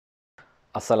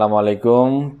আসসালামু আলাইকুম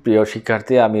প্রিয়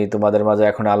শিক্ষার্থী, আমি তোমাদের মাঝে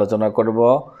এখন আলোচনা করব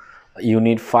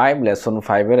ইউনিট 5 লেসন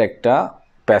 5 এর একটা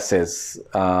প্যাসেজ।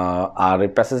 আর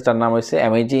এই প্যাসেজটার নাম হচ্ছে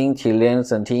amazing children's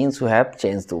and teens who have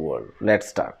change the world. Let's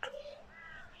start.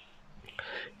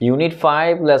 Unit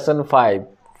 5 lesson 5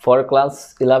 for class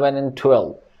 11 and 12.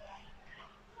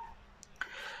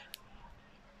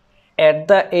 At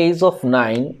the age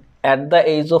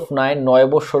of 9, নয়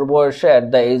বছর বয়সে at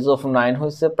the age of 9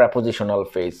 হচ্ছে prepositional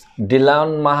phrase. ডিলান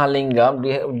মাহালিঙ্গাম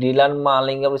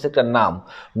হচ্ছে একটা নাম।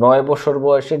 9 বছর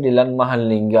বয়সে ডিলান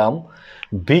মাহালিঙ্গাম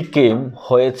became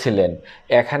হয়েছিলেন।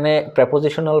 এখানে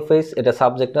prepositional phrase, এটা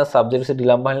সাবজেক্ট না, সাবজেক্ট হচ্ছে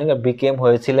ডিলান মাহালিঙ্গাম became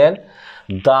হয়েছিলেন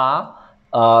দ্য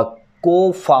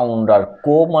co-founder,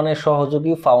 co মানে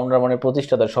সহযোগী, ফাউন্ডার মানে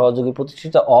প্রতিষ্ঠাতা, সহযোগী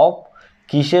প্রতিষ্ঠাতা অফ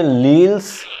কিসের? লিলস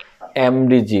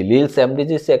এমডিজি। লিলস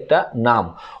এমডিজি একটা নাম,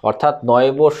 অর্থাৎ 9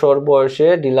 বছর বয়সে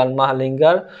ডিলান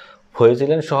মাহালিঙ্গার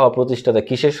হয়েছিলেন সহপ্রতিষ্ঠাতা।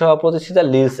 কিসের সহপ্রতিষ্ঠাতা?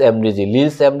 লিলস এমডিজি।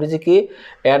 লিলস এমডিজি কি?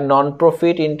 এ নন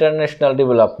প্রফিট ইন্টারন্যাশনাল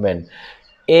ডেভেলপমেন্ট।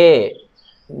 এ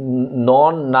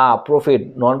নন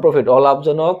প্রফিট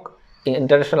অলাভজনক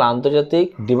ইন্টারন্যাশনাল আন্তর্জাতিক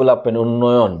ডেভেলপমেন্ট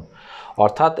উন্নয়ন,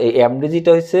 অর্থাৎ এই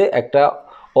এমডিজিটা হচ্ছে একটা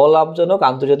অলাভজনক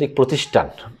আন্তর্জাতিক প্রতিষ্ঠান।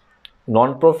 নন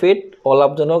প্রফিট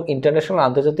অলাভজনক ইন্টারন্যাশনাল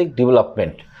আন্তর্জাতিক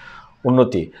ডেভেলপমেন্ট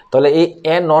উন্নতি। তাহলে এই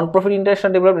নন প্রফিট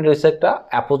ইন্টারন্যাশনাল ডেভেলপমেন্ট হচ্ছে একটা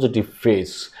অ্যাপোজিটিভ ফ্রেজ।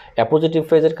 অ্যাপোজিটিভ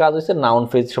ফ্রেজের কাজ হচ্ছে নাউন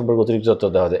ফ্রেজ সম্পর্কে অতিরিক্ত তথ্য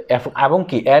দেওয়া যায়। এবং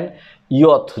কি অ্যান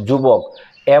ইয়থ যুবক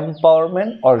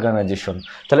এম্পাওয়ারমেন্ট অর্গানাইজেশন।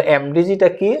 তাহলে এমডিজিটা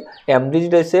কি?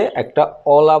 এমডিজিটা হচ্ছে একটা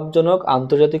অলাভজনক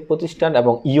আন্তর্জাতিক প্রতিষ্ঠান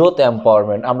এবং ইয়থ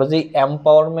এম্পাওয়ারমেন্ট। আমরা যে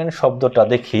এম্পাওয়ারমেন্ট শব্দটা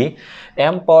দেখি,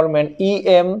 এম্পাওয়ারমেন্ট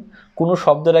ইএম, কোনো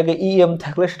শব্দের আগে ইএম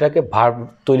থাকলে সেটাকে ভার্ব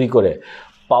তৈরি করে।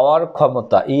 পাওয়ার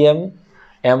ক্ষমতা, ইএম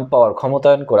এম্পাওয়ার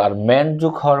ক্ষমতায়ন করে, আর ম্যান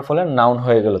যুগ হওয়ার ফলে নাউন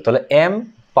হয়ে গেল। তাহলে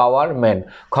এম্পাওয়ারমেন্ট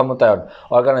ক্ষমতায়ন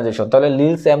অর্গানাইজেশন। তাহলে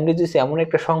লিলস এমডিজিসি এমন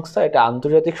একটা সংস্থা, এটা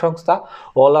আন্তর্জাতিক সংস্থা,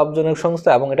 অলাভজনক সংস্থা,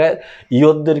 এবং এটা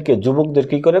ইয়তদেরকে, যুবকদের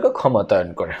কী করে? ক্ষমতায়ন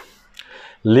করে।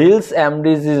 লিলস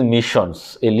এমডিজিস মিশনস,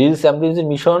 এই লিলস এমডিজিস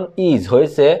মিশন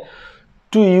হয়েছে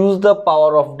to use the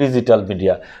power of digital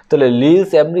media. তাহলে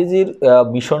লিলস এমডিজির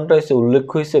মিশনটা হচ্ছে, উল্লেখ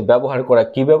হয়েছে ব্যবহার করা।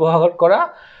 কি ব্যবহার করা?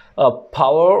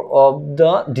 Power of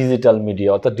the digital media,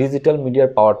 অর্থাৎ ডিজিটাল মিডিয়ার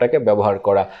পাওয়ারটাকে ব্যবহার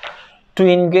করা। টু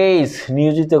এনগেজ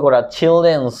নিয়োজিত করা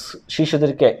চিলড্রেন্স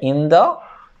শিশুদেরকে in the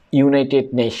United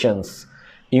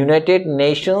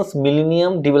Nations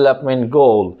millennium development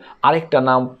goal, আরেকটা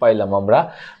নাম পাইলাম আমরা।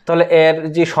 তাহলে এর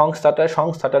যে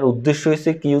সংস্থাটার উদ্দেশ্য হয়েছে,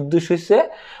 কি উদ্দেশ্য হয়েছে?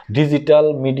 ডিজিটাল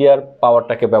মিডিয়ার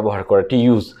পাওয়ারটাকে ব্যবহার করা, টু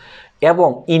ইউজ, এবং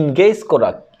ইনগেজ করা,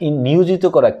 নিয়োজিত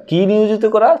করা। কি নিয়োজিত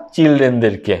করা?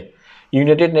 চিলড্রেনদেরকে,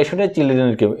 ইউনাইটেড নেশনের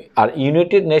চিলড্রেনকে। আর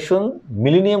United nation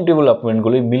millennium development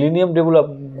goal, এই মিলেনিয়াম ডেভেলপ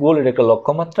গোলের একটা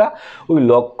লক্ষ্যমাত্রা, ওই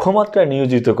লক্ষ্যমাত্রা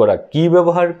নিয়োজিত করা। কি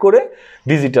ব্যবহার করে?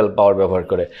 ডিজিটাল পাওয়ার ব্যবহার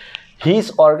করে। হিজ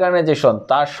অর্গানাইজেশন,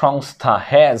 তার সংস্থা,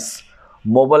 হ্যাজ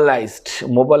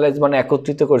মোবিলাইজড মানে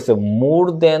একত্রিত করেছে, মোর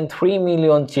দেন 3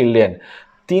 মিলিয়ন চিলড্রেন,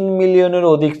 3 মিলিয়নের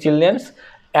অধিক চিলড্রেন্স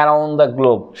অ্যারাউন্ড দ্য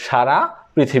গ্লোব, সারা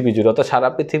পৃথিবী জুড়ে, অর্থাৎ সারা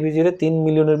পৃথিবী জুড়ে 3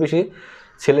 মিলিয়নের বেশি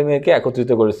ছেলে মেয়েকে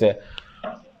একত্রিত করেছে।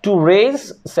 To raise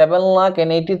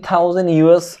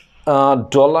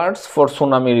 $780,000 for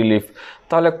tsunami relief.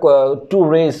 তাহলে টু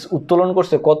রেজ উত্তোলন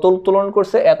করছে, কত উত্তোলন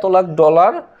করছে? $1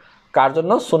 লাখ। কার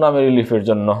জন্য? সুনামি রিলিফের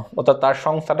জন্য। অর্থাৎ তার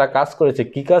সংস্থাটা কাজ করেছে,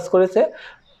 কি কাজ করেছে?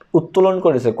 উত্তোলন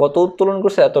করেছে। কত উত্তোলন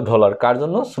করছে? $1। কার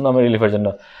জন্য? সুনামি রিলিফের জন্য।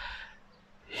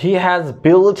 হি হ্যাজ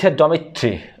বিল্ট এ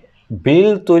ডমিট্রি,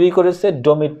 তৈরি করেছে,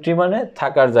 ডমিট্রি মানে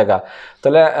থাকার জায়গা।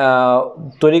 তাহলে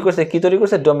তৈরি করছে, কি তৈরি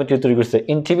করছে? ডমিট্রি তৈরি করছে।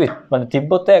 ইন তিব্বত মানে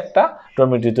তিব্বতে একটা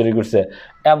ডমিট্রি তৈরি করছে।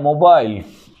 এ মোবাইল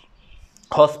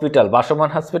হসপিটাল, বাসমান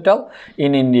হসপিটাল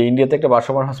ইন ইন্ডিয়াতে একটা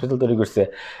বাসমান হসপিটাল তৈরি করছে।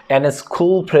 অ্যান্ড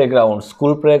স্কুল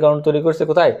প্লেগ্রাউন্ড তৈরি করছে।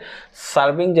 কোথায়?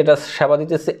 সার্ভিং, যেটা সেবা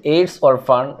দিতেছে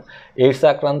অরফান, এইডস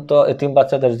আক্রান্ত এতিম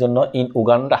বাচ্চাদের জন্য, in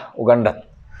Uganda.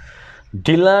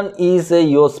 Dylan is a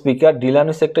youth speaker, Dylan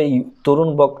হচ্ছে একটা তরুণ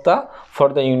বক্তা ফর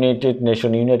দ্য ইউনাইটেড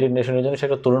নেশনের জন্য সে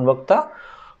একটা তরুণ বক্তা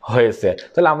হয়েছে।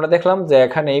 তাহলে আমরা দেখলাম যে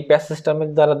এখানে এই প্যাসেজটার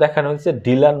দ্বারা দেখানো হয়েছে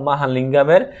ডিলান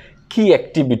মাহালিঙ্গামের কি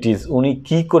অ্যাক্টিভিটিস, উনি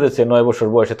কি করেছে 9 বছর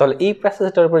বয়সে। তাহলে এই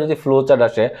প্যাসেজটার উপরে যদি ফ্লোচার্ট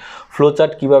আসে,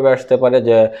 ফ্লোচার্ট কীভাবে আসতে পারে?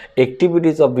 যে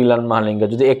অ্যাক্টিভিটিস অফ ডিলান মাহালিঙ্গা,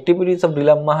 যদি অ্যাক্টিভিটিস অফ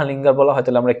ডিলান মাহালিঙ্গার বলা হয়,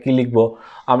 তাহলে আমরা কী লিখবো?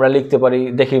 আমরা লিখতে পারি,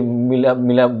 দেখি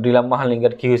ডিলান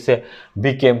মাহালিঙ্গার কী হয়েছে?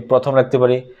 বিকেম, প্রথম রাখতে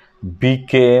পারি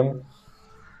বিকেম,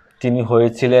 তিনি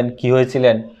হয়েছিলেন, কি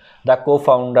হয়েছিলেন? The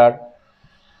co-founder,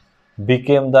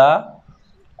 became the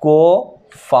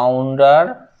co-founder,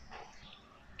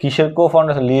 কিসের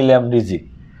co-founder? লিল এমডিজি।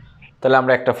 তাহলে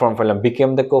আমরা একটা ফর্ম পেলাম, became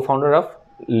the co-founder of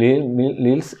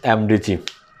লিলস MDG.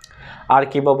 আর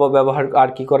কি ব্যবহার, আর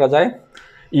কি করা যায়?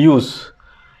 ইউজ,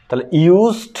 তাহলে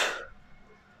used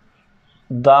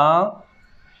the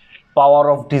power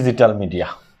of digital media,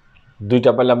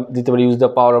 দুইটা পেলাম, দিতে পারি use the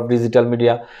power of digital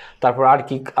media. তারপর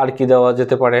আর কি দেওয়া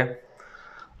যেতে পারে,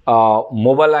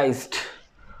 মোবাইলাইজড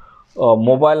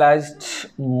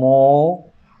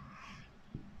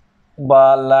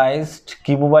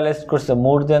কি মোবাইলাইজড করছে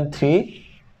মোর দেন 3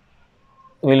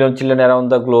 million children around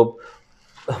the globe,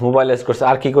 মোবাইলাইজ করছে।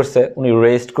 আর কি করছে উনি,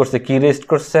 রেস্ট করছে। কি রেস্ট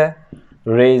করছে,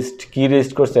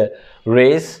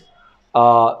 race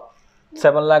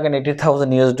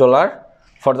 $780,000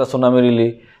 for the tsunami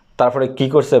relief. তারপরে কি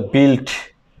করছে,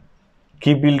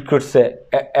 বিল্ড করছে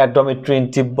অ্যাডমিট্রি ইন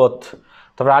তিব্বত।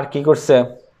 তারপরে আর কি করছে,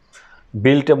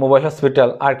 বিল্ড এ মোবাইল হসপিটাল।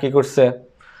 আর কি করছে,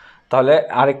 তাহলে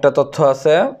আরেকটা তথ্য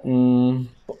আছে,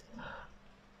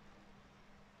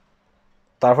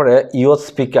 তারপরে youth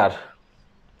speaker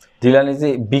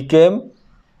দিলানিজি became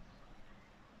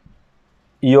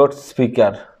youth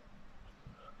speaker.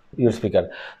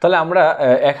 তাহলে আমরা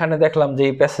এখানে দেখলাম যে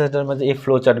এই প্যাসেজটার মধ্যে এই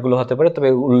ফ্লো চার্টগুলো হতে পারে। তবে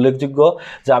উল্লেখযোগ্য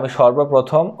যে আমি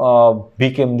সর্বপ্রথম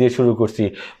বিকেম দিয়ে শুরু করছি।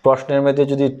 প্রশ্নের মধ্যে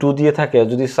যদি টু দিয়ে থাকে,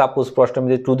 যদি সাপোজ প্রশ্নের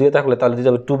মধ্যে টু দিয়ে থাকলে তাহলে দিতে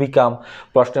হবে টু বিকাম।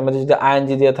 প্রশ্নের মধ্যে যদি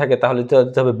আইএনজি দিয়ে থাকে তাহলে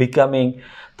দিতে হবে বিকামিং।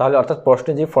 তাহলে অর্থাৎ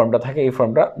প্রশ্নে যে ফর্মটা থাকে এই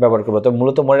ফর্মটা ব্যবহার করবো। তবে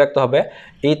মূলত মনে রাখতে হবে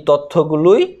এই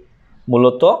তথ্যগুলোই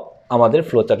মূলত আমাদের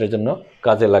ফ্লো চার্টের জন্য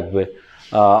কাজে লাগবে।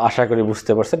 আশা করি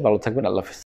বুঝতে পারছেন। ভালো থাকবেন, আল্লাহ হাফেজ।